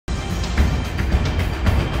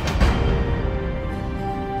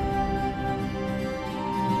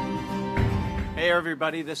Hey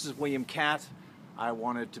everybody, this is William Katt. I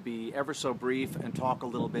wanted to be ever so brief and talk a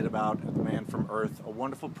little bit about The Man from Earth, a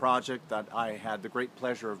wonderful project that I had the great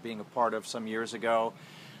pleasure of being a part of some years ago.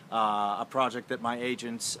 A project that my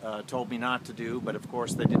agents told me not to do, but of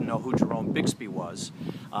course they didn't know who Jerome Bixby was.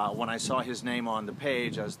 When I saw his name on the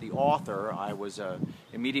page as the author, I was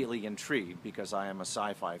immediately intrigued because I am a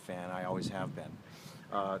sci-fi fan. I always have been.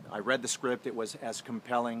 I read the script. It was as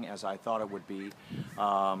compelling as I thought it would be.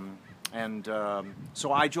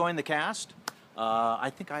 So I joined the cast. I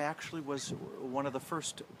think I actually was one of the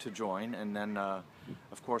first to join, and then,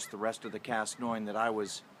 of course, the rest of the cast, knowing that I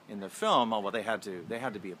was in the film, oh, well, they had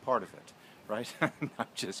to be a part of it, right? I'm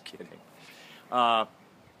just kidding.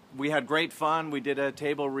 We had great fun. We did a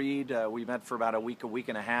table read. We met for about a week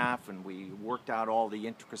and a half, and we worked out all the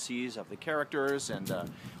intricacies of the characters, and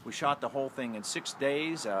we shot the whole thing in 6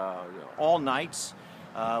 days, all nights.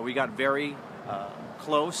 We got very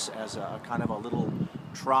close as a kind of a little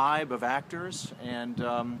tribe of actors, and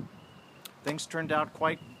things turned out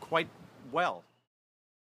quite well.